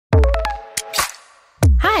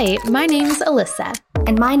Hi, my name's Alyssa.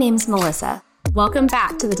 And my name's Melissa. Welcome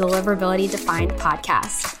back to the Deliverability Defined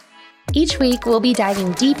podcast. Each week, we'll be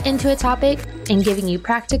diving deep into a topic and giving you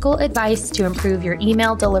practical advice to improve your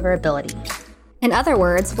email deliverability. In other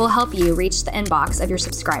words, we'll help you reach the inbox of your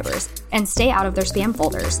subscribers and stay out of their spam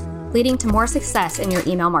folders, leading to more success in your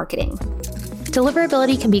email marketing.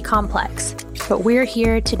 Deliverability can be complex, but we're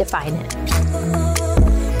here to define it.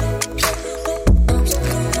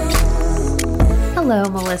 Hello,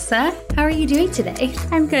 Melissa. How are you doing today?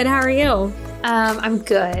 I'm good. How are you? I'm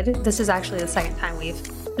good. This is actually the second time we've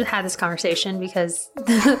had this conversation because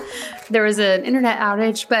there was an internet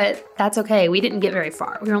outage, but that's okay. We didn't get very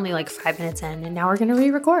far. We were only like 5 minutes in, and now we're going to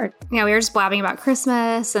re-record. Yeah, we were just blabbing about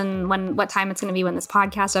Christmas and what time it's going to be when this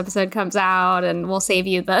podcast episode comes out, and we'll save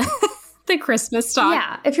you the the Christmas talk.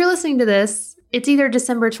 Yeah, if you're listening to this, it's either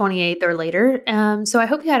December 28th or later. So I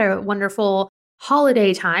hope you had a wonderful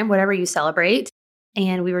holiday time, whatever you celebrate.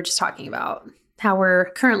 And we were just talking about how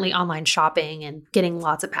we're currently online shopping and getting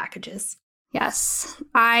lots of packages. Yes.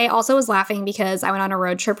 I also was laughing because I went on a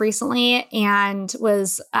road trip recently and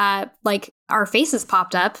was our faces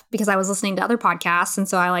popped up because I was listening to other podcasts. And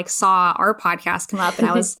so I saw our podcast come up and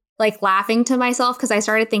I was laughing to myself because I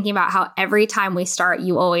started thinking about how every time we start,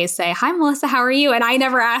 you always say, "Hi, Melissa, how are you?" And I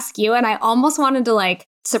never ask you. And I almost wanted to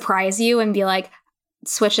surprise you and be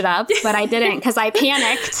switch it up, but I didn't because I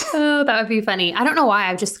panicked. Oh, that would be funny. I don't know why.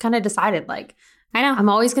 I've just kind of decided I know. I'm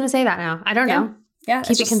always going to say that now. I don't know. Yeah.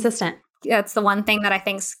 Keep it consistent. That's the one thing that I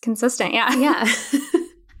think's consistent. Yeah. Yeah.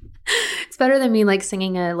 It's better than me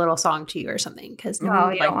singing a little song to you or something because no one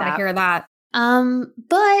would don't want to hear that.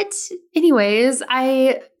 But anyways,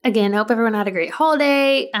 I again hope everyone had a great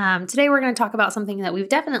holiday. Today we're going to talk about something that we've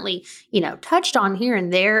definitely, touched on here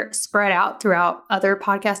and there, spread out throughout other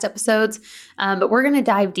podcast episodes. But we're going to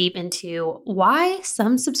dive deep into why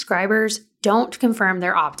some subscribers don't confirm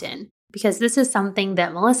their opt-in. Because this is something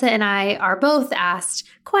that Melissa and I are both asked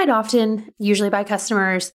quite often, usually by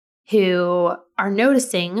customers who are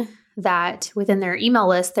noticing that within their email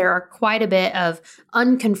list, there are quite a bit of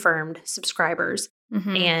unconfirmed subscribers.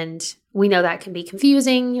 Mm-hmm. And we know that can be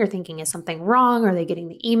confusing. You're thinking, is something wrong? Are they getting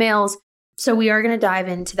the emails? So we are going to dive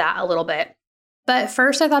into that a little bit. But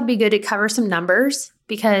first, I thought it'd be good to cover some numbers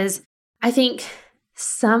because I think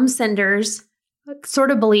some senders sort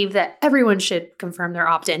of believe that everyone should confirm their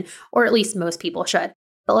opt-in, or at least most people should.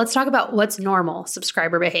 But let's talk about what's normal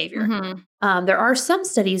subscriber behavior. Mm-hmm. There are some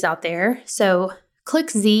studies out there. So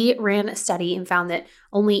ClickZ ran a study and found that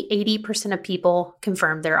only 80% of people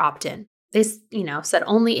confirmed their opt-in. They, said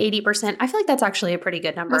only 80%. I feel like that's actually a pretty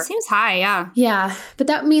good number. That seems high, yeah. Yeah, but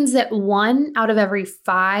that means that 1 out of every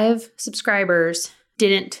 5 subscribers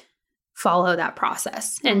didn't follow that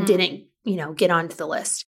process and didn't, get onto the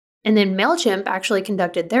list. And then MailChimp actually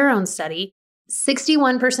conducted their own study.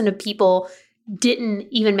 61% of people didn't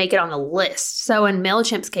even make it on the list. So in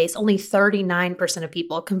MailChimp's case, only 39% of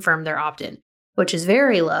people confirmed their opt-in, which is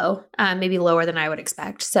very low, maybe lower than I would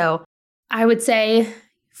expect. So I would say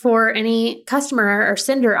for any customer or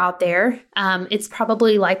sender out there, it's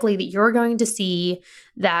probably likely that you're going to see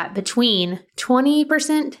that between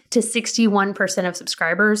 20% to 61% of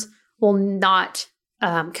subscribers will not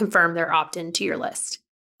confirm their opt-in to your list.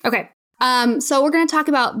 Okay. So we're going to talk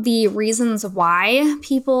about the reasons why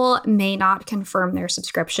people may not confirm their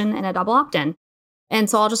subscription in a double opt-in. And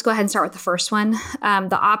so I'll just go ahead and start with the first one.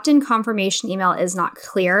 The opt-in confirmation email is not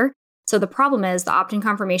clear. So the problem is the opt-in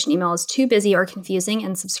confirmation email is too busy or confusing,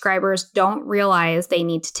 and subscribers don't realize they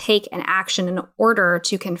need to take an action in order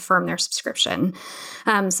to confirm their subscription.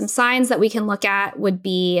 Some signs that we can look at would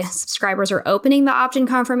be subscribers are opening the opt-in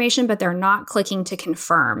confirmation, but they're not clicking to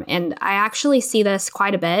confirm. And I actually see this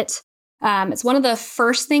quite a bit. It's one of the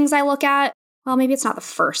first things I look at. Well, maybe it's not the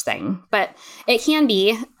first thing, but it can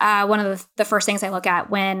be one of the first things I look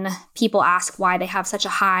at when people ask why they have such a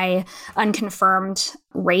high unconfirmed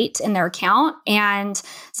rate in their account. And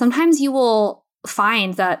sometimes you will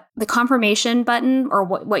find that the confirmation button, or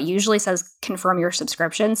what usually says confirm your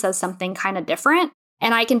subscription, says something kind of different.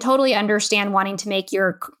 And I can totally understand wanting to make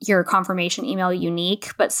your confirmation email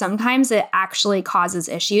unique, but sometimes it actually causes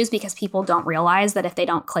issues because people don't realize that if they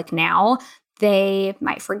don't click now, they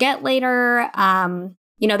might forget later.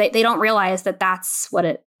 They don't realize that that's what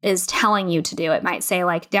it is telling you to do. It might say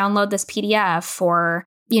download this PDF or,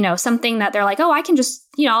 something that they're like, oh, I can just,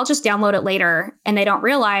 I'll just download it later. And they don't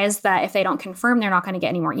realize that if they don't confirm, they're not going to get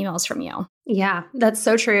any more emails from you. Yeah, that's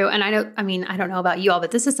so true. And I don't know about you all,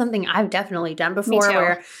 but this is something I've definitely done before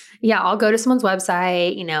where, I'll go to someone's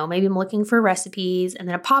website, maybe I'm looking for recipes and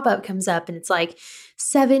then a pop-up comes up and it's like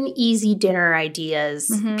 7 easy dinner ideas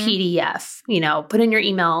PDF, put in your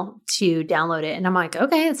email to download it. And I'm like,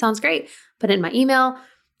 okay, that sounds great. Put it in my email.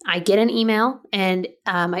 I get an email and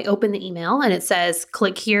I open the email and it says,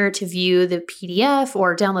 click here to view the PDF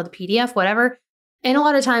or download the PDF, whatever. And a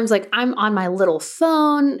lot of times, like I'm on my little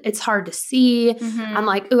phone, it's hard to see. I'm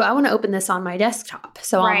like, ooh, I want to open this on my desktop.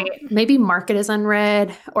 So I'll maybe mark it as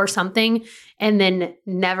unread or something and then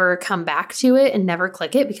never come back to it and never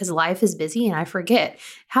click it because life is busy and I forget. It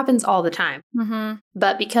happens all the time.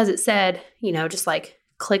 But because it said, just like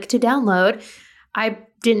click to download, I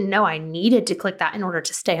didn't know I needed to click that in order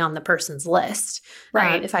to stay on the person's list.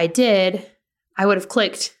 If I did, I would have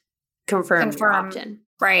clicked confirm your opt-in.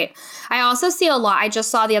 Right. I also see a lot. I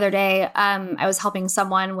just saw the other day, I was helping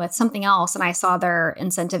someone with something else and I saw their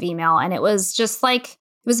incentive email and it was just like, it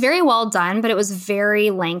was very well done, but it was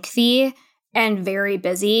very lengthy and very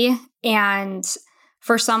busy. And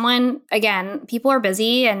for someone, again, people are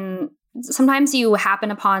busy and sometimes you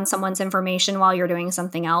happen upon someone's information while you're doing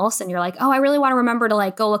something else and you're like, oh, I really want to remember to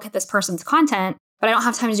like go look at this person's content, but I don't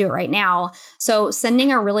have time to do it right now. So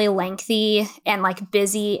sending a really lengthy and like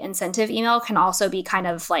busy incentive email can also be kind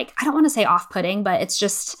of like, I don't want to say off-putting, but it's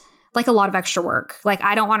just like a lot of extra work. Like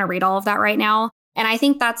I don't want to read all of that right now. And I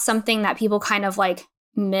think that's something that people kind of like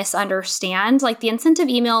misunderstand. Like the incentive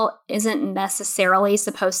email isn't necessarily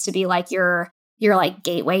supposed to be like your like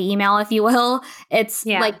gateway email, if you will. It's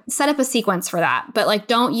like set up a sequence for that. But like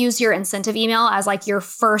don't use your incentive email as like your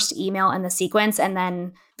first email in the sequence. And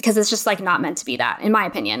then because it's just like not meant to be that, in my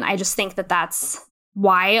opinion. I just think that that's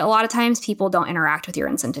why a lot of times people don't interact with your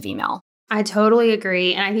incentive email. I totally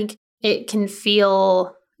agree. And I think it can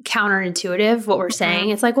feel counterintuitive what we're saying.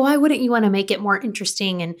 It's like, well, why wouldn't you want to make it more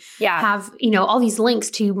interesting and have, all these links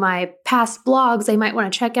to my past blogs they might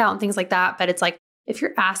want to check out and things like that. But it's like, if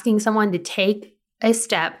you're asking someone to take a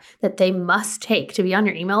step that they must take to be on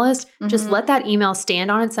your email list, just let that email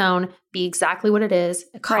stand on its own, be exactly what it is,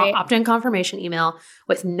 opt-in confirmation email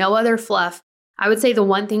with no other fluff. I would say the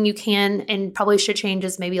one thing you can and probably should change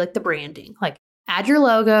is maybe like the branding, like add your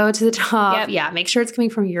logo to the top. Make sure it's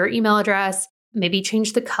coming from your email address, maybe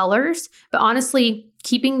change the colors, but honestly,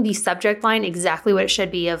 keeping the subject line exactly what it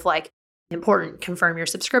should be of like important, confirm your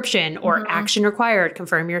subscription or action required,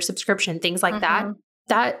 confirm your subscription, things like that.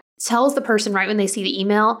 That tells the person right when they see the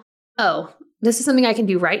email, oh, this is something I can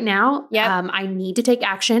do right now. I need to take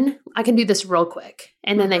action. I can do this real quick.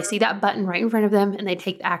 And then they see that button right in front of them and they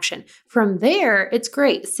take action. From there, it's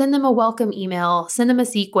great. Send them a welcome email, send them a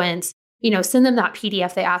sequence, send them that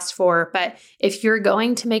PDF they asked for. But if you're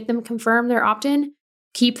going to make them confirm their opt-in,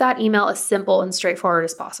 keep that email as simple and straightforward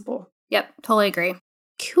as possible. Yep, totally agree.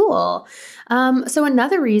 Cool. So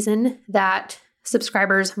another reason that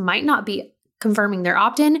subscribers might not be confirming their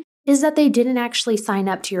opt-in is that they didn't actually sign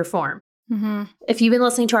up to your form. If you've been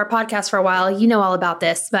listening to our podcast for a while, you know all about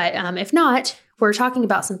this. But if not, we're talking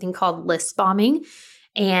about something called list bombing.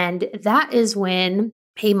 And that is when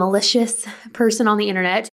a malicious person on the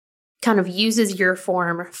internet kind of uses your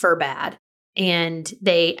form for bad. And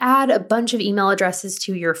they add a bunch of email addresses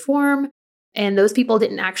to your form. And those people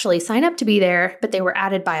didn't actually sign up to be there, but they were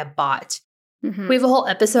added by a bot. We have a whole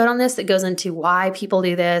episode on this that goes into why people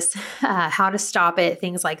do this, how to stop it,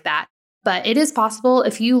 things like that. But it is possible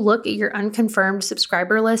if you look at your unconfirmed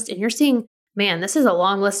subscriber list and you're seeing, man, this is a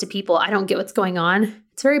long list of people. I don't get what's going on.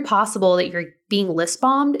 It's very possible that you're being list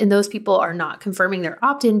bombed and those people are not confirming their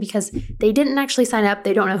opt-in because they didn't actually sign up.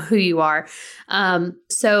 They don't know who you are.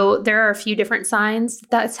 So there are a few different signs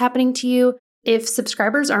that's happening to you. If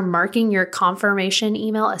subscribers are marking your confirmation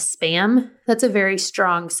email as spam, that's a very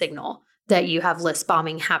strong signal that you have list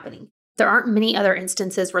bombing happening. There aren't many other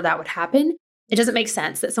instances where that would happen. It doesn't make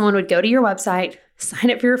sense that someone would go to your website, sign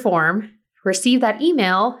up for your form, receive that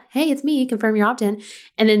email, hey, it's me, confirm your opt-in,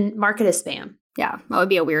 and then mark it as spam. Yeah, that would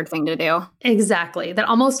be a weird thing to do. Exactly. That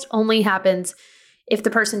almost only happens if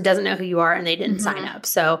the person doesn't know who you are and they didn't sign up.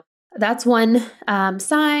 So that's one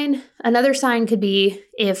sign. Another sign could be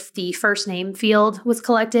if the first name field was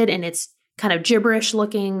collected and it's kind of gibberish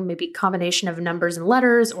looking, maybe a combination of numbers and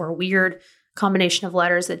letters or a weird combination of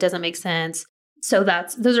letters that doesn't make sense. So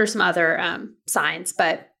those are some other signs,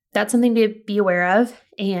 but that's something to be aware of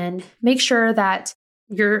and make sure that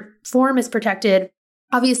your form is protected.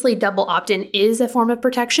 Obviously, double opt-in is a form of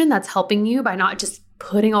protection that's helping you by not just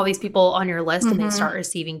putting all these people on your list and they start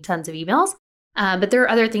receiving tons of emails. But there are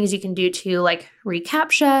other things you can do too, like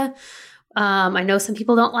reCAPTCHA. I know some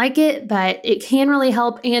people don't like it, but it can really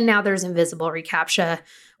help. And now there's invisible reCAPTCHA,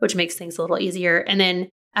 which makes things a little easier. And then,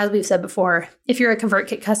 as we've said before, if you're a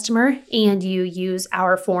ConvertKit customer and you use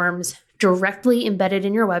our forms directly embedded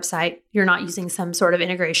in your website, you're not using some sort of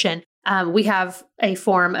integration. We have a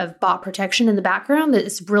form of bot protection in the background that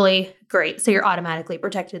is really great. So you're automatically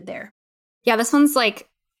protected there. Yeah, this one's like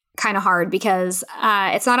kind of hard because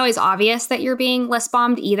it's not always obvious that you're being list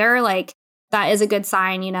bombed either. Like that is a good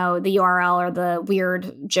sign, you know, the URL or the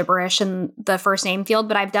weird gibberish in the first name field.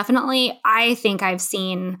 But I think I've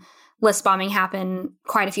seen list bombing happen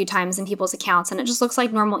quite a few times in people's accounts. And it just looks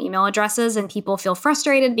like normal email addresses and people feel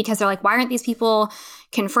frustrated because they're like, why aren't these people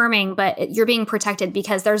confirming? But you're being protected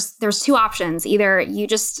because there's two options. Either you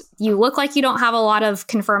look like you don't have a lot of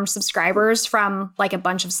confirmed subscribers from like a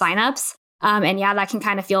bunch of signups. And yeah, that can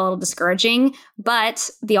kind of feel a little discouraging. But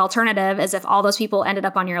the alternative is if all those people ended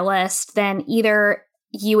up on your list, then either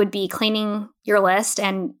you would be cleaning your list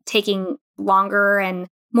and taking longer and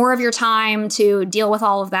more of your time to deal with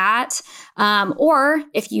all of that. Or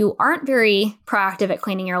if you aren't very proactive at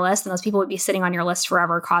cleaning your list, then those people would be sitting on your list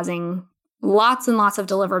forever, causing lots and lots of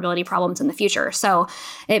deliverability problems in the future. So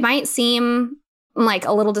it might seem like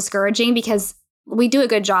a little discouraging because we do a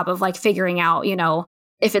good job of like figuring out, you know,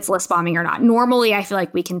 if it's list bombing or not. Normally, I feel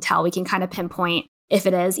like we can tell, we can kind of pinpoint if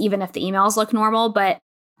it is, even if the emails look normal. But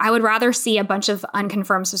I would rather see a bunch of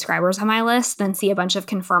unconfirmed subscribers on my list than see a bunch of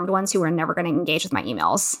confirmed ones who are never going to engage with my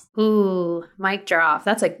emails. Ooh, mic drop.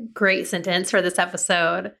 That's a great sentence for this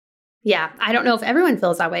episode. Yeah, I don't know if everyone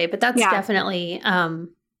feels that way, but that's definitely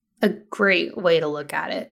a great way to look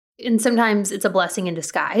at it. And sometimes it's a blessing in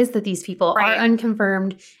disguise that these people are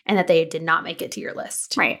unconfirmed and that they did not make it to your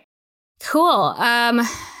list. Right. Cool.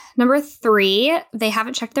 Number 3, they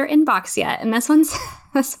haven't checked their inbox yet. And this one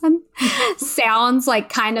sounds like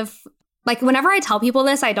kind of like whenever I tell people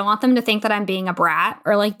this, I don't want them to think that I'm being a brat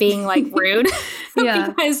or like being like rude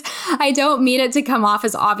because I don't mean it to come off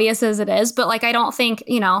as obvious as it is. But like, I don't think,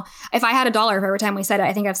 you know, if I had $1 for every time we said it,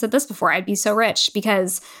 I think I've said this before, I'd be so rich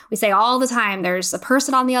because we say all the time, there's a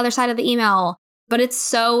person on the other side of the email, but it's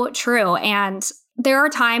so true. And there are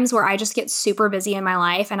times where I just get super busy in my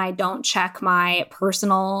life and I don't check my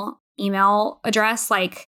personal email address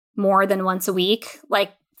like more than once a week,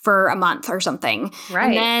 like for a month or something. Right.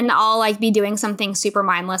 And then I'll like be doing something super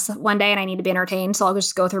mindless one day and I need to be entertained. So I'll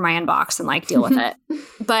just go through my inbox and like deal with it.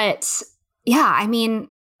 But yeah, I mean,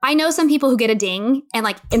 I know some people who get a ding and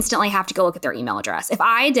like instantly have to go look at their email address. If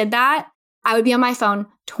I did that, I would be on my phone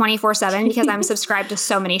 24/7 because I'm subscribed to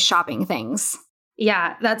so many shopping things.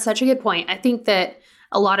 Yeah, that's such a good point. I think that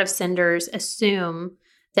a lot of senders assume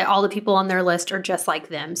that all the people on their list are just like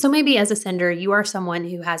them. So maybe as a sender, you are someone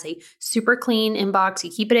who has a super clean inbox.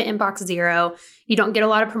 You keep it at inbox 0. You don't get a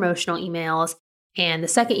lot of promotional emails. And the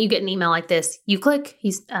second you get an email like this, you click,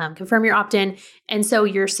 confirm your opt-in. And so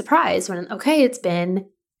you're surprised when, okay, it's been,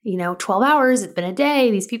 12 hours. It's been a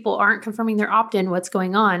day. These people aren't confirming their opt-in. What's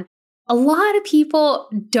going on? A lot of people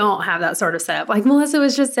don't have that sort of setup. Like Melissa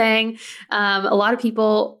was just saying, a lot of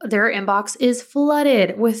people, their inbox is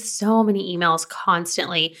flooded with so many emails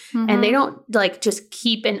constantly. Mm-hmm. And they don't like just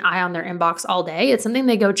keep an eye on their inbox all day. It's something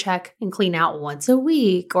they go check and clean out once a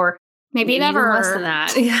week or maybe never even less than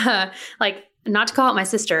that. Yeah. Like not to call out my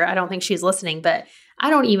sister. I don't think she's listening, but I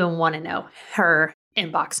don't even want to know her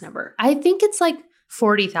inbox number. I think it's like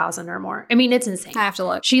 40,000 or more. I mean, it's insane. I have to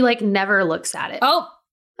look. She like never looks at it.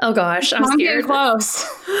 Oh gosh, I'm scared. Close.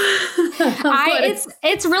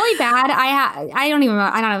 It's really bad. I don't even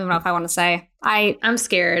know if I want to say. I'm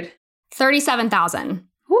scared. 37,000.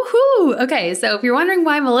 Woohoo! Okay, so if you're wondering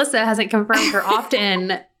why Melissa hasn't confirmed her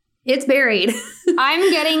opt-in, it's buried. I'm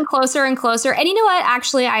getting closer and closer. And you know what?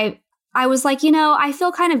 Actually, I was like, I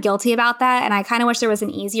feel kind of guilty about that. And I kind of wish there was an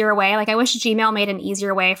easier way. Like I wish Gmail made an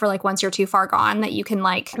easier way for like once you're too far gone that you can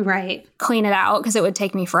like clean it out because it would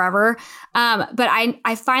take me forever. But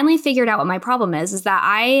I finally figured out what my problem is that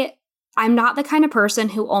I'm not the kind of person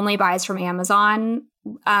who only buys from Amazon.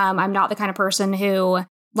 I'm not the kind of person who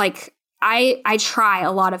like I try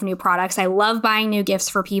a lot of new products. I love buying new gifts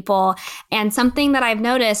for people. And something that I've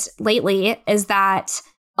noticed lately is that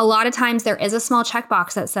a lot of times there is a small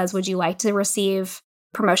checkbox that says, would you like to receive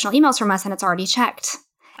promotional emails from us? And it's already checked.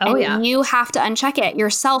 And you have to uncheck it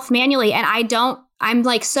yourself manually. And I'm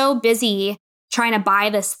like so busy trying to buy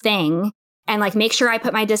this thing and like make sure I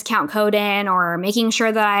put my discount code in or making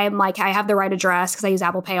sure that I'm like, I have the right address because I use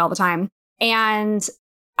Apple Pay all the time. And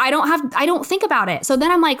I don't think about it. So then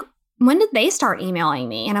I'm like, when did they start emailing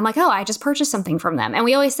me? And I'm like, oh, I just purchased something from them. And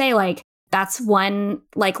we always say like, that's one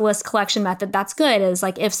like list collection method that's good, is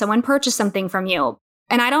like if someone purchased something from you.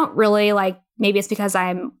 And I don't really like, maybe it's because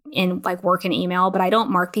I'm in like work and email, but I don't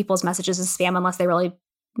mark people's messages as spam unless they really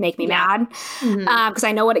make me mad, because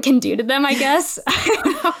I know what it can do to them, I guess.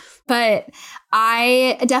 But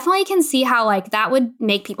I definitely can see how like that would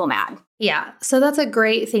make people mad. Yeah. So that's a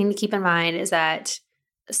great thing to keep in mind, is that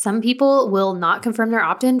some people will not confirm their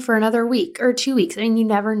opt-in for another week or 2 weeks. I mean, you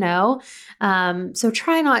never know. So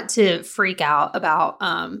try not to freak out about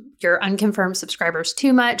your unconfirmed subscribers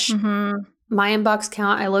too much. My inbox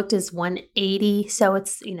count, I looked, is 180. So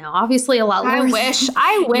it's, obviously a lot lower. I wish yours,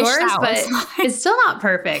 that but it's still not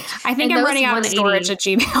perfect. I think I'm running out of storage at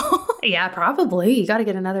Gmail. Yeah, probably. You got to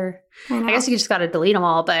get another. I guess you just got to delete them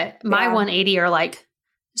all. But my 180 are like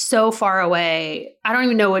so far away. I don't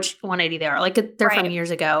even know which 180 they are. Like they're from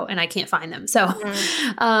years ago and I can't find them. So,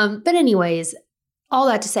 but anyways, all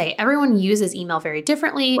that to say, everyone uses email very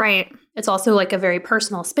differently. Right. It's also like a very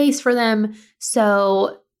personal space for them.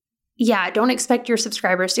 So yeah, don't expect your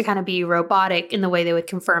subscribers to kind of be robotic in the way they would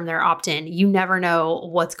confirm their opt-in. You never know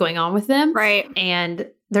what's going on with them. Right. And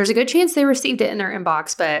there's a good chance they received it in their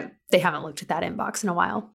inbox, but they haven't looked at that inbox in a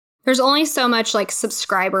while. There's only so much like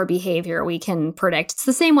subscriber behavior we can predict. It's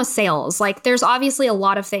the same with sales. Like there's obviously a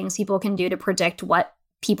lot of things people can do to predict what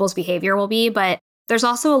people's behavior will be, but there's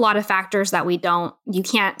also a lot of factors that you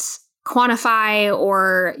can't quantify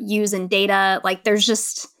or use in data. Like there's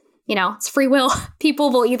just, it's free will.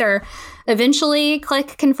 People will either eventually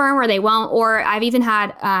click confirm or they won't. Or I've even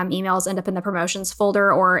had emails end up in the promotions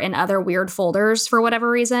folder or in other weird folders for whatever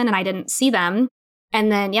reason, and I didn't see them. And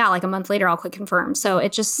then, like a month later, I'll click confirm. So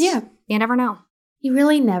it just, you never know. You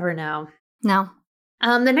really never know. No.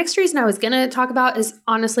 The next reason I was going to talk about is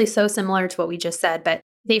honestly so similar to what we just said, but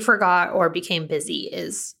they forgot or became busy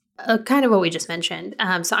is kind of what we just mentioned.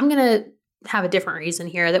 So I'm going to have a different reason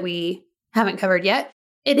here that we haven't covered yet.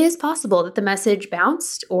 It is possible that the message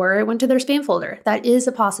bounced or it went to their spam folder. That is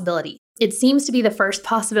a possibility. It seems to be the first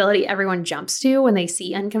possibility everyone jumps to when they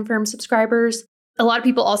see unconfirmed subscribers. A lot of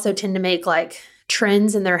people also tend to make like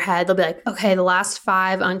trends in their head. They'll be like, okay, the last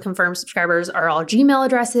 5 unconfirmed subscribers are all Gmail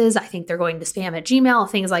addresses. I think they're going to spam at Gmail,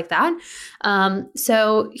 things like that.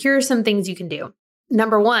 So here are some things you can do.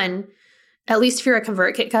 Number 1, at least if you're a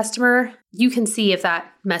ConvertKit customer, you can see if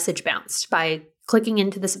that message bounced by clicking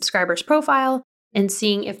into the subscriber's profile and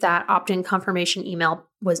seeing if that opt-in confirmation email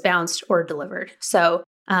was bounced or delivered. So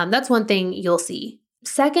that's one thing you'll see.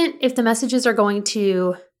 Second, if the messages are going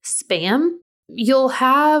to spam, you'll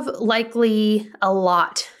have likely a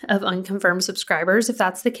lot of unconfirmed subscribers if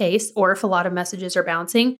that's the case, or if a lot of messages are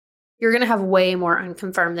bouncing, you're going to have way more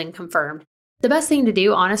unconfirmed than confirmed. The best thing to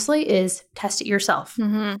do, honestly, is test it yourself.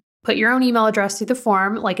 Put your own email address through the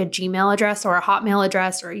form, like a Gmail address or a Hotmail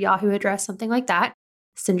address or a Yahoo address, something like that.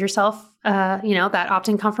 Send yourself, that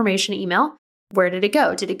opt-in confirmation email. Where did it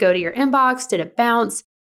go? Did it go to your inbox? Did it bounce?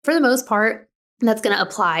 For the most part, that's going to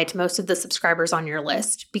apply to most of the subscribers on your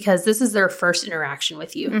list because this is their first interaction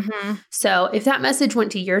with you. So if that message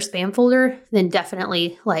went to your spam folder, then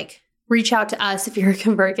definitely reach out to us if you're a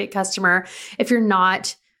ConvertKit customer. If you're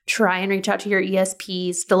not, try and reach out to your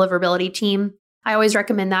ESP's deliverability team. I always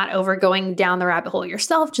recommend that over going down the rabbit hole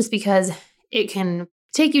yourself, just because it can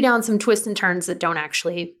take you down some twists and turns that don't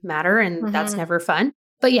actually matter, and that's never fun.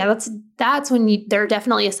 But yeah, that's when there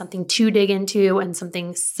definitely is something to dig into and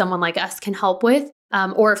something someone like us can help with.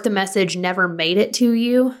 Or if the message never made it to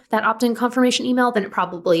you, that opt-in confirmation email, then it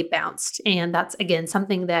probably bounced. And that's, again,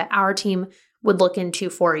 something that our team would look into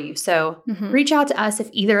for you. So reach out to us if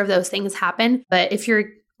either of those things happen. But if you're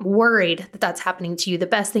worried that that's happening to you, the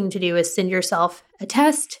best thing to do is send yourself a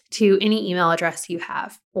test to any email address you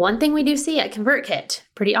have. One thing we do see at ConvertKit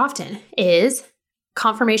pretty often is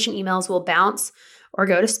confirmation emails will bounce or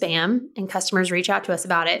go to spam, and customers reach out to us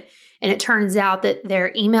about it. And it turns out that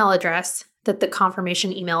their email address that the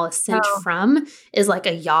confirmation email is sent from is like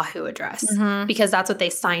a Yahoo address, because that's what they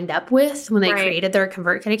signed up with when they created their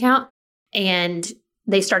ConvertKit account. And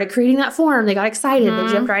they started creating that form. They got excited.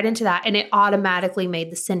 They jumped right into that. And it automatically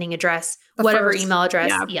made the sending address, whatever email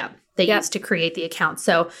address they used to create the account.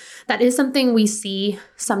 So that is something we see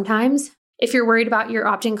sometimes. If you're worried about your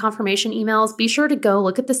opt-in confirmation emails, be sure to go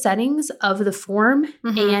look at the settings of the form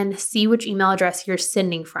and see which email address you're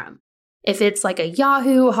sending from. If it's like a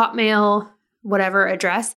Yahoo, Hotmail, whatever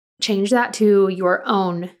address, change that to your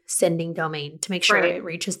own sending domain to make sure it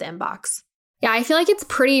reaches the inbox. Yeah, I feel like it's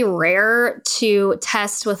pretty rare to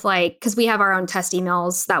test with because we have our own test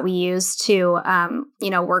emails that we use to,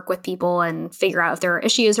 work with people and figure out if there are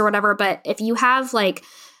issues or whatever. But if you have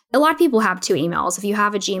a lot of people have 2 emails. If you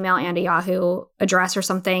have a Gmail and a Yahoo address or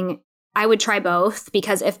something, I would try both,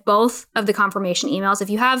 because if both of the confirmation emails, if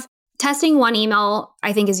you have testing one email,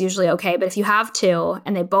 I think is usually okay. But if you have two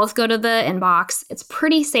and they both go to the inbox, it's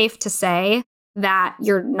pretty safe to say that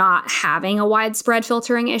you're not having a widespread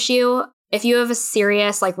filtering issue. If you have a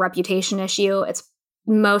serious like reputation issue, it's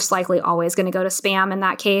most likely always going to go to spam in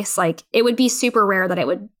that case. Like it would be super rare that it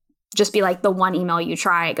would just be like the one email you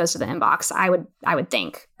try, it goes to the inbox. I would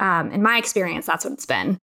think. In my experience, that's what it's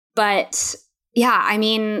been. But yeah, I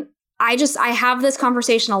mean, I have this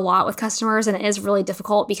conversation a lot with customers, and it is really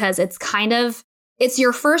difficult because it's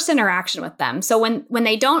your first interaction with them. So when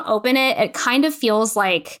they don't open it, it kind of feels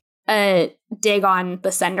like a dig on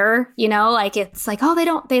the sender, you know, like it's like, oh,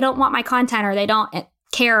 they don't want my content, or they don't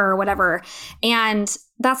care or whatever. And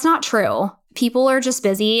that's not true. People are just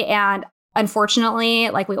busy. And unfortunately,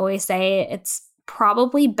 like we always say, it's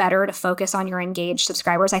probably better to focus on your engaged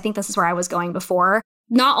subscribers. I think this is where I was going before.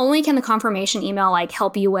 Not only can the confirmation email like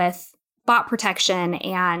help you with bot protection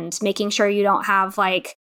and making sure you don't have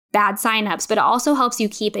like bad signups, but it also helps you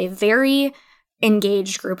keep a very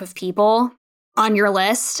engaged group of people on your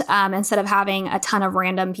list, instead of having a ton of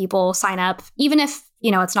random people sign up. Even if,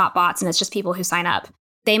 you know, it's not bots and it's just people who sign up,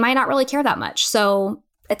 they might not really care that much. So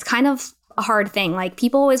it's kind of a hard thing. Like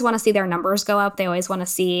people always want to see their numbers go up. They always want to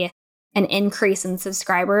see an increase in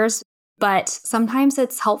subscribers. But sometimes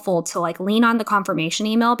it's helpful to like lean on the confirmation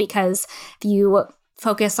email, because if you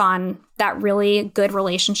focus on that really good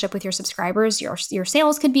relationship with your subscribers, your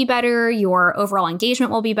sales could be better, your overall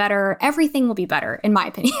engagement will be better, everything will be better, in my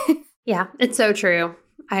opinion. Yeah, it's so true.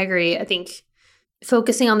 I agree. I think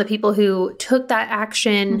focusing on the people who took that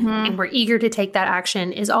action and were eager to take that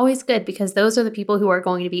action is always good, because those are the people who are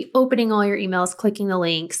going to be opening all your emails, clicking the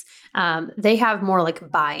links. They have more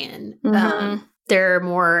like buy-in. They're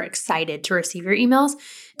more excited to receive your emails.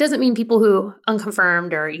 Doesn't mean people who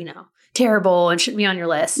unconfirmed or, you know, terrible and shouldn't be on your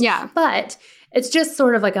list. Yeah. But it's just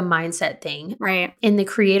sort of like a mindset thing. Right. In the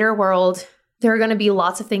creator world, there are going to be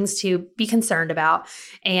lots of things to be concerned about.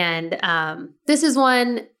 And this is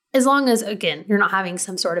one, as long as, again, you're not having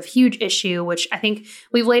some sort of huge issue, which I think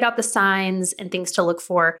we've laid out the signs and things to look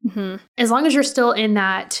for. As long as you're still in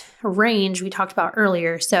that range we talked about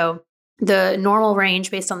earlier. So the normal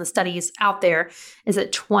range based on the studies out there is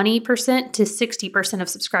that 20% to 60% of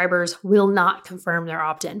subscribers will not confirm their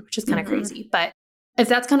opt-in, which is kind of crazy. But if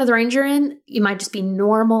that's kind of the range you're in, it might just be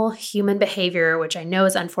normal human behavior, which I know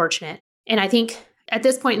is unfortunate. And I think at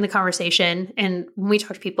this point in the conversation, and when we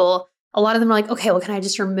talk to people, a lot of them are like, okay, well, can I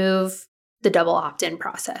just remove the double opt-in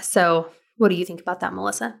process? So what do you think about that,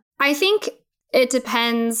 Melissa? I think it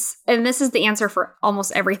depends. And this is the answer for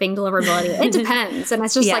almost everything deliverability. It depends. And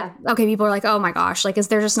it's just like, okay, people are like, oh my gosh, like, is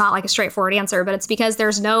there just not like a straightforward answer? But it's because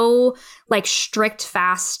there's no like strict,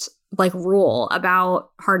 fast, like rule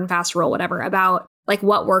about hard and fast rule, whatever, about like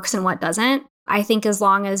what works and what doesn't. I think as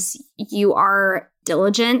long as you are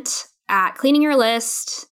diligent at cleaning your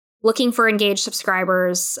list, looking for engaged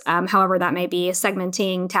subscribers, however that may be,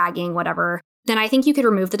 segmenting, tagging, whatever, then I think you could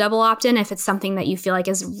remove the double opt-in if it's something that you feel like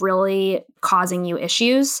is really causing you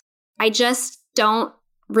issues. I just don't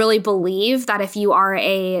really believe that if you are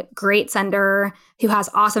a great sender who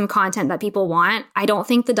has awesome content that people want, I don't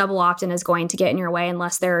think the double opt-in is going to get in your way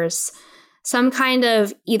unless there's some kind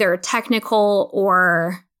of either technical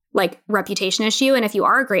or like reputation issue. And if you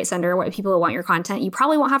are a great sender, what people who want your content, you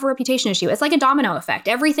probably won't have a reputation issue. It's like a domino effect.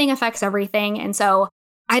 Everything affects everything. And so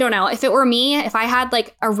I don't know. If it were me, if I had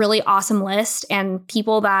like a really awesome list and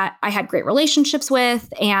people that I had great relationships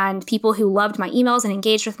with and people who loved my emails and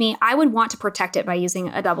engaged with me, I would want to protect it by using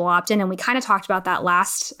a double opt-in. And we kind of talked about that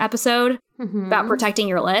last episode about protecting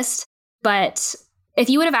your list. But if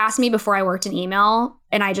you would have asked me before I worked in email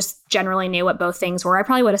and I just generally knew what both things were, I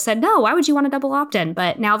probably would have said, no, why would you want a double opt-in?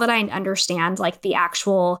 But now that I understand like the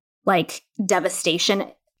actual like devastation,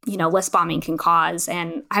 you know, list bombing can cause,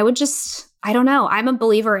 and I would just, I don't know. I'm a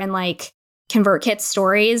believer in like ConvertKit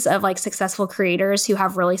stories of like successful creators who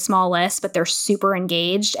have really small lists, but they're super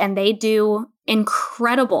engaged and they do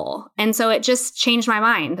incredible. And so it just changed my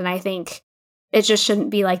mind. And I think it just shouldn't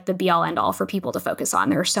be like the be all end all for people to focus on.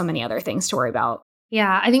 There are so many other things to worry about.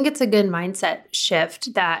 Yeah, I think it's a good mindset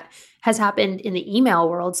shift that has happened in the email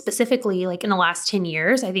world, specifically like in the last 10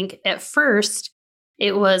 years. I think at first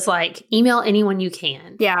it was like email anyone you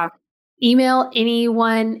can. Yeah. Email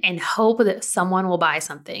anyone and hope that someone will buy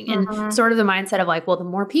something. And sort of the mindset of like, well, the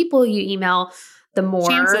more people you email, the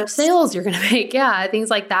more sales you're going to make. Yeah, things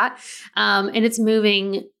like that. And it's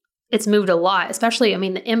moved a lot, especially, I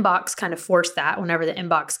mean, the inbox kind of forced that whenever the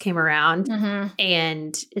inbox came around.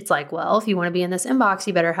 And it's like, well, if you want to be in this inbox,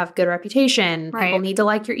 you better have good reputation. People need to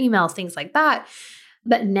like your emails, things like that.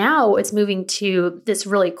 But now it's moving to this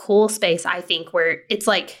really cool space, I think, where it's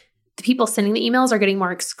like the people sending the emails are getting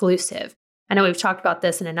more exclusive. I know we've talked about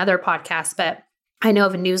this in another podcast, but I know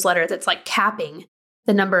of a newsletter that's like capping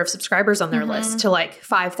the number of subscribers on their list to like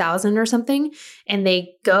 5,000 or something. And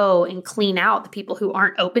they go and clean out the people who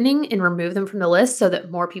aren't opening and remove them from the list so that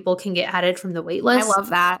more people can get added from the wait list. I love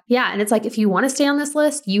that. Yeah. And it's like, if you want to stay on this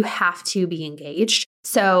list, you have to be engaged.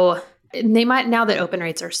 So they might, now that open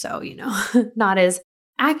rates are so, not as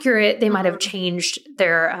accurate, they might have changed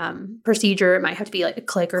their procedure. It might have to be like a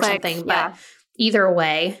click or something. Yeah. But either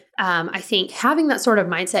way, I think having that sort of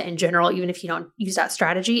mindset in general, even if you don't use that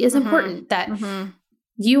strategy, is important. That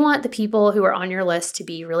you want the people who are on your list to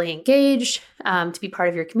be really engaged, to be part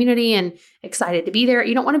of your community and excited to be there.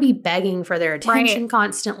 You don't want to be begging for their attention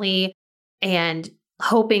constantly and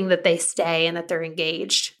hoping that they stay and that they're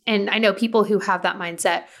engaged. And I know people who have that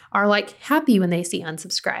mindset are like happy when they see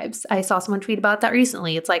unsubscribes. I saw someone tweet about that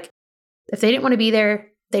recently. It's like, if they didn't want to be there,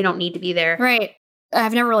 they don't need to be there. Right.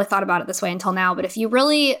 I've never really thought about it this way until now, but if you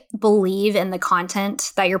really believe in the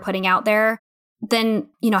content that you're putting out there, then,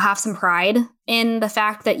 have some pride in the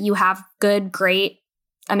fact that you have good, great,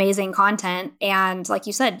 amazing content. And like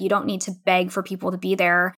you said, you don't need to beg for people to be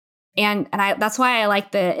there. And that's why I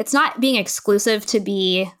like it's not being exclusive to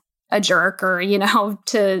be a jerk or,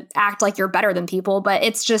 to act like you're better than people, but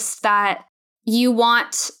it's just that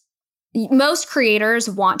most creators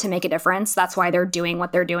want to make a difference. That's why they're doing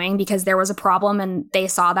what they're doing, because there was a problem and they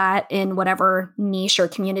saw that in whatever niche or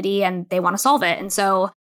community and they want to solve it. And so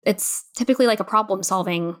it's typically like a problem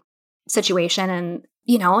solving situation. And,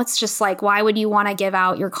 it's just like, why would you want to give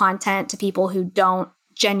out your content to people who don't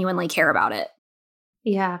genuinely care about it?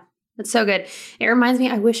 Yeah, that's so good. It reminds me,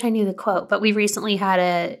 I wish I knew the quote, but we recently had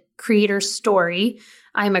a creator story.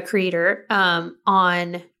 I'm a creator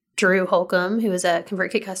on Drew Holcomb, who is a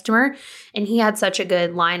ConvertKit customer. And he had such a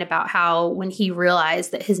good line about how when he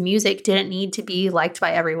realized that his music didn't need to be liked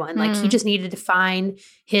by everyone, like he just needed to find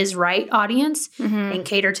his right audience and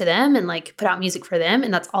cater to them and like put out music for them.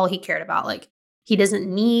 And that's all he cared about. Like he doesn't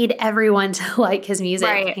need everyone to like his music.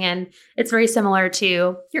 Right. And it's very similar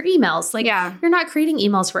to your emails. Like you're not creating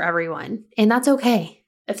emails for everyone, and that's okay.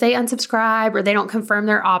 If they unsubscribe or they don't confirm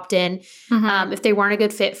their opt-in, if they weren't a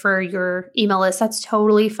good fit for your email list, that's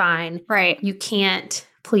totally fine. Right. You can't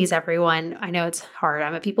please everyone. I know it's hard.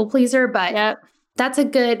 I'm a people pleaser, but that's a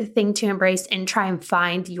good thing to embrace and try and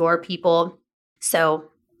find your people. So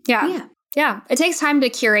yeah. It takes time to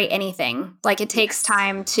curate anything. Like it takes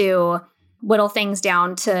time to whittle things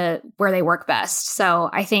down to where they work best. So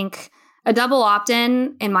I think a double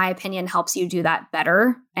opt-in, in my opinion, helps you do that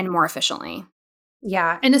better and more efficiently.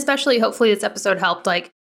 Yeah. And especially hopefully this episode helped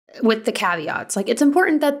like with the caveats. Like it's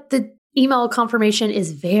important that the email confirmation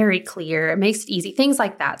is very clear. It makes it easy, things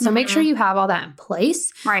like that. So make sure you have all that in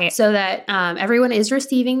place. Right. So that everyone is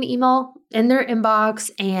receiving the email in their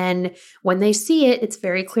inbox. And when they see it, it's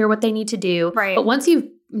very clear what they need to do. Right. But once you've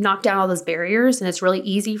knocked down all those barriers and it's really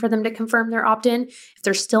easy for them to confirm their opt-in, if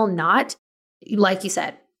they're still not, like you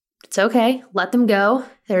said, it's okay. Let them go.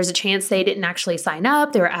 There's a chance they didn't actually sign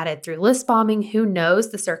up. They were added through list bombing. Who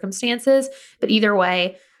knows the circumstances? But either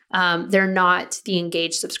way, they're not the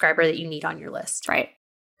engaged subscriber that you need on your list. Right.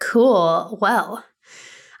 Cool. Well,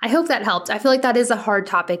 I hope that helped. I feel like that is a hard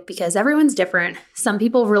topic because everyone's different. Some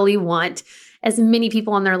people really want as many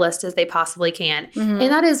people on their list as they possibly can. And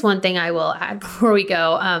that is one thing I will add before we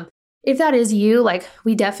go. If that is you, like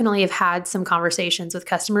we definitely have had some conversations with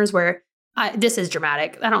customers where this is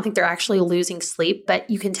dramatic. I don't think they're actually losing sleep, but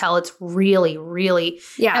you can tell it's really, really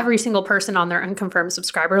every single person on their unconfirmed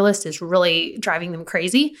subscriber list is really driving them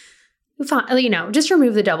crazy. Just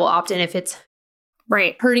remove the double opt-in if it's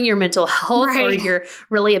hurting your mental health or you're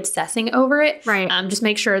really obsessing over it. Right. Just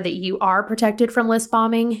make sure that you are protected from list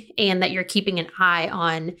bombing and that you're keeping an eye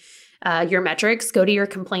on your metrics. Go to your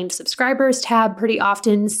complained subscribers tab pretty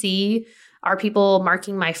often. See, are people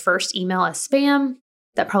marking my first email as spam?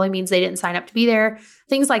 That probably means they didn't sign up to be there,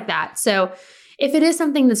 things like that. So if it is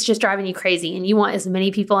something that's just driving you crazy and you want as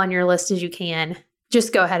many people on your list as you can,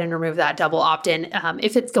 just go ahead and remove that double opt-in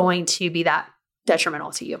if it's going to be that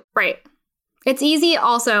detrimental to you. Right. It's easy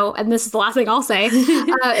also, and this is the last thing I'll say,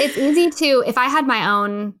 it's easy to, if I had my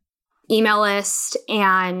own email list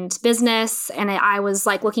and business and I was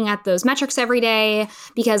like looking at those metrics every day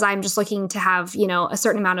because I'm just looking to have, a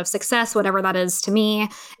certain amount of success, whatever that is to me,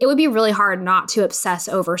 it would be really hard not to obsess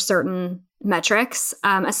over certain metrics,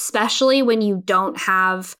 especially when you don't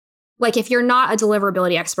have, like if you're not a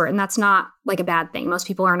deliverability expert, and that's not like a bad thing. Most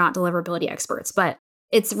people are not deliverability experts, but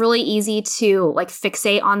it's really easy to like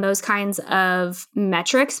fixate on those kinds of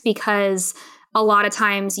metrics because a lot of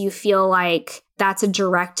times you feel like that's a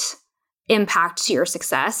direct impact to your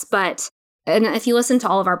success. And if you listen to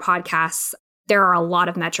all of our podcasts, there are a lot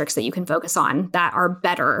of metrics that you can focus on that are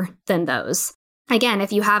better than those. Again,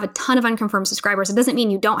 if you have a ton of unconfirmed subscribers, it doesn't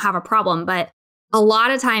mean you don't have a problem, but a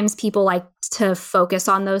lot of times people like to focus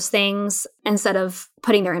on those things instead of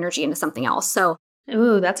putting their energy into something else. So,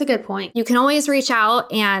 ooh, that's a good point. You can always reach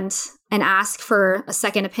out and ask for a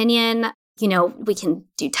second opinion. We can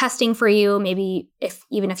do testing for you. Maybe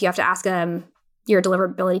even if you have to ask your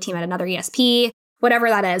deliverability team at another ESP, whatever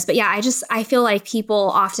that is. But yeah, I feel like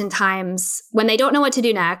people oftentimes, when they don't know what to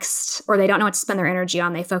do next or they don't know what to spend their energy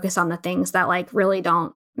on, they focus on the things that like really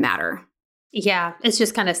don't matter. Yeah, it's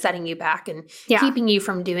just kind of setting you back and keeping you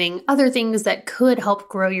from doing other things that could help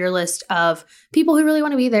grow your list of people who really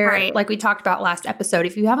want to be there. Right. Like we talked about last episode.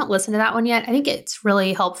 If you haven't listened to that one yet, I think it's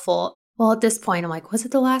really helpful. Well, at this point, I'm like, was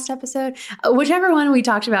it the last episode? Whichever one we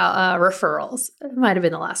talked about referrals. It might have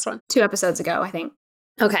been the last one. 2 episodes ago, I think.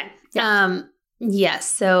 Okay. Yeah.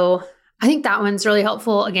 Yes. So I think that one's really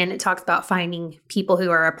helpful. Again, it talks about finding people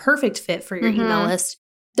who are a perfect fit for your email list.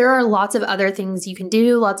 There are lots of other things you can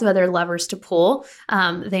do, lots of other levers to pull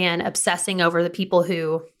than obsessing over the people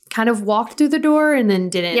who kind of walked through the door and then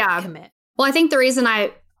didn't commit. Well, I think the reason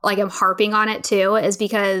I am harping on it too is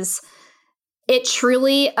because it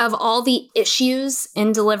truly, of all the issues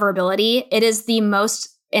in deliverability, it is the most,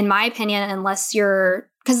 in my opinion,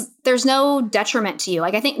 because there's no detriment to you.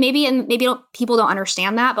 Like I think maybe people don't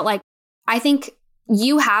understand that, but like I think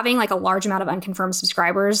you having like a large amount of unconfirmed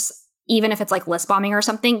subscribers, even if it's like list bombing or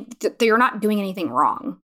something, you're not doing anything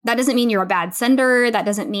wrong. That doesn't mean you're a bad sender. That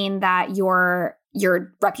doesn't mean that your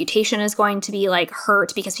reputation is going to be like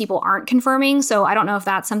hurt because people aren't confirming. So I don't know if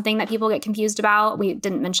that's something that people get confused about. We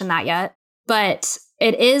didn't mention that yet. But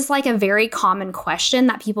it is like a very common question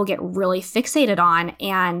that people get really fixated on.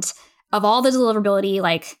 And of all the deliverability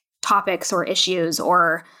like topics or issues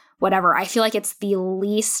or whatever, I feel like it's the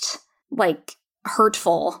least like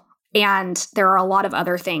hurtful. And there are a lot of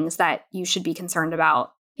other things that you should be concerned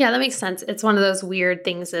about. Yeah, that makes sense. It's one of those weird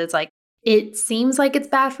things that's like, it seems like it's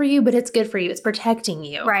bad for you, but it's good for you. It's protecting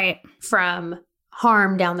you from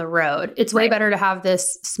harm down the road. It's way better to have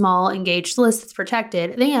this small engaged list that's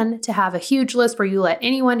protected than to have a huge list where you let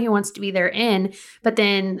anyone who wants to be there in, but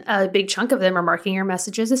then a big chunk of them are marking your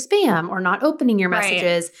messages as spam or not opening your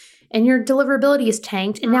messages, and your deliverability is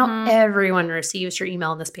tanked, and now everyone receives your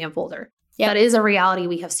email in the spam folder. Yep. That is a reality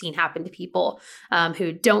we have seen happen to people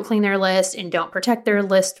who don't clean their list and don't protect their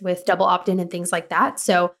list with double opt-in and things like that.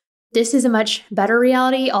 So this is a much better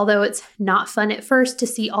reality, although it's not fun at first to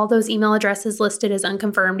see all those email addresses listed as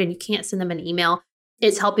unconfirmed and you can't send them an email.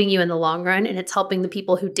 It's helping you in the long run, and it's helping the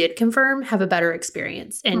people who did confirm have a better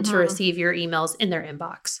experience and to receive your emails in their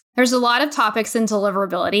inbox. There's a lot of topics in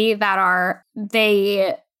deliverability that are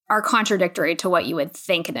contradictory to what you would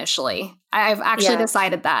think initially. I've actually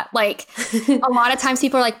decided that. Like a lot of times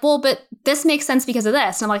people are like, well, but this makes sense because of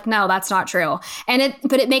this. And I'm like, no, that's not true.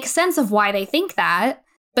 But it makes sense of why they think that.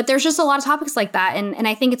 But there's just a lot of topics like that. And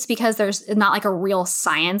I think it's because there's not like a real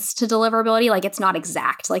science to deliverability. Like it's not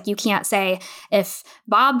exact. Like you can't say if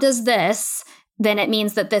Bob does this, then it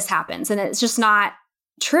means that this happens. And it's just not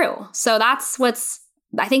true. So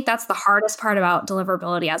I think that's the hardest part about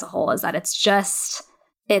deliverability as a whole, is that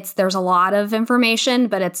there's a lot of information,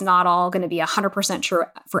 but it's not all going to be 100% true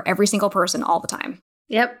for every single person all the time.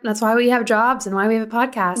 Yep. That's why we have jobs and why we have a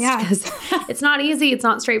podcast. Yeah. Because it's not easy. It's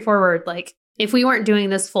not straightforward. Like if we weren't doing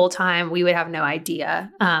this full time, we would have no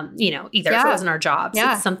idea, either if it wasn't our jobs.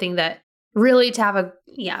 Yeah. It's something that really to have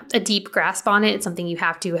a deep grasp on it. It's something you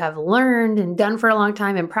have to have learned and done for a long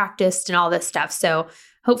time and practiced and all this stuff. So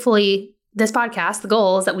hopefully this podcast, the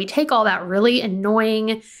goal is that we take all that really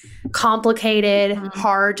annoying, complicated,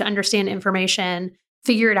 hard to understand information,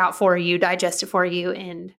 figure it out for you, digest it for you,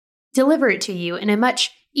 and deliver it to you in a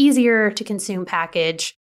much easier to consume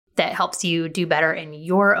package that helps you do better in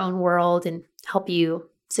your own world and help you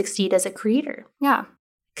succeed as a creator. Yeah.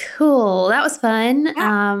 Cool. That was fun.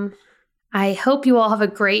 Yeah. I hope you all have a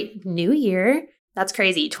great new year. That's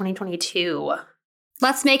crazy. 2022.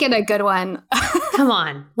 Let's make it a good one. Come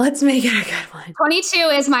on. Let's make it a good one. 22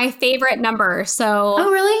 is my favorite number. So.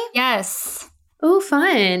 Oh, really? Yes. Oh,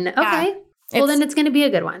 fun. Okay. Yeah. Well, then it's going to be a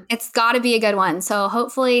good one. It's got to be a good one. So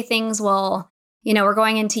hopefully things will, we're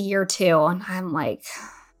going into year 2 and I'm like,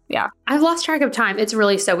 yeah. I've lost track of time. It's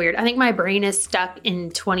really so weird. I think my brain is stuck in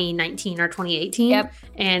 2019 or 2018. Yep.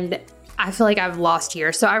 And I feel like I've lost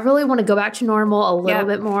years. So I really want to go back to normal a little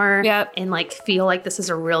bit more. Yep. And like feel like this is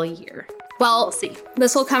a real year. Well, we'll see.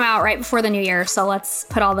 This will come out right before the new year. So let's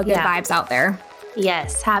put all the good vibes out there.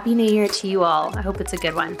 Yes. Happy New Year to you all. I hope it's a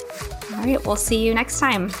good one. All All right, we'll see you next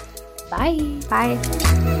time. Bye. Bye.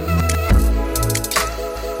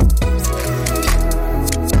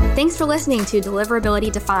 Thanks for listening to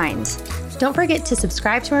Deliverability Defined. Don't forget to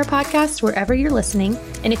subscribe to our podcast wherever you're listening.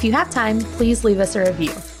 And if you have time, please leave us a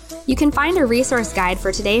review. You can find a resource guide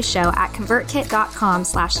for today's show at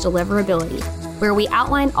convertkit.com/deliverability, where we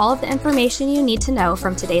outline all of the information you need to know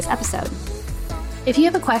from today's episode. If you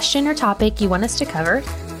have a question or topic you want us to cover,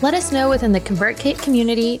 let us know within the ConvertKit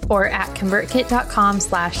community or at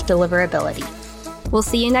convertkit.com/deliverability. We'll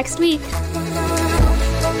see you next week.